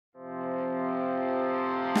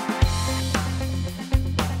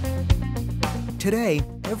Today,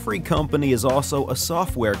 every company is also a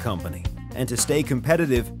software company, and to stay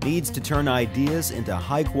competitive needs to turn ideas into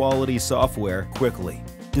high-quality software quickly.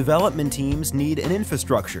 Development teams need an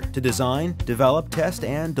infrastructure to design, develop, test,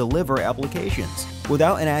 and deliver applications.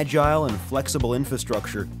 Without an agile and flexible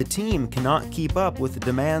infrastructure, the team cannot keep up with the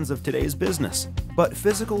demands of today's business. But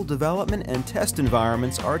physical development and test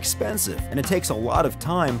environments are expensive, and it takes a lot of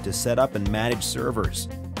time to set up and manage servers.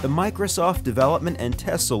 The Microsoft Development and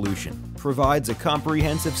Test Solution provides a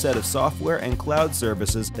comprehensive set of software and cloud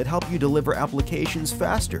services that help you deliver applications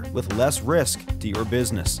faster with less risk to your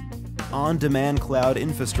business. On-demand cloud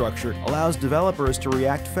infrastructure allows developers to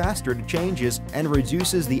react faster to changes and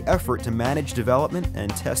reduces the effort to manage development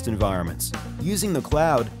and test environments. Using the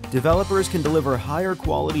cloud, developers can deliver higher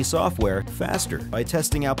quality software faster by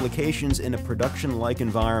testing applications in a production-like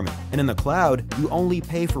environment. And in the cloud, you only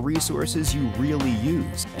pay for resources you really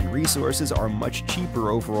use, and resources are much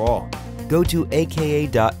cheaper overall. Go to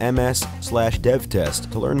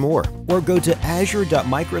aka.ms/devtest to learn more, or go to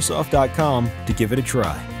azure.microsoft.com to give it a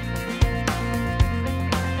try.